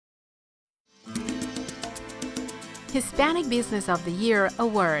Hispanic Business of the Year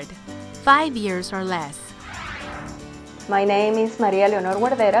Award, 5 years or less. My name is Maria Leonor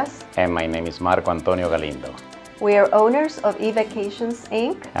Guarderas. And my name is Marco Antonio Galindo. We are owners of eVacations,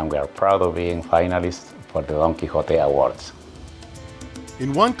 Inc. And we are proud of being finalists for the Don Quijote Awards.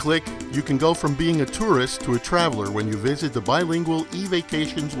 In one click, you can go from being a tourist to a traveler when you visit the bilingual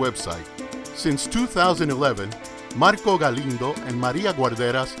eVacations website. Since 2011, Marco Galindo and Maria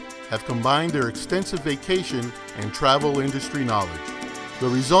Guarderas have combined their extensive vacation and travel industry knowledge. The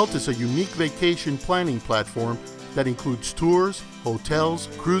result is a unique vacation planning platform that includes tours, hotels,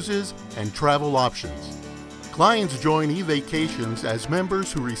 cruises, and travel options. Clients join eVacations as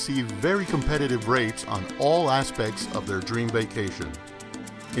members who receive very competitive rates on all aspects of their dream vacation.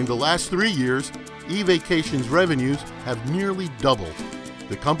 In the last 3 years, eVacations revenues have nearly doubled.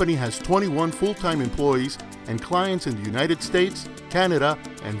 The company has 21 full-time employees and clients in the United States, Canada,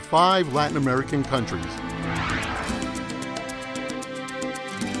 and 5 Latin American countries.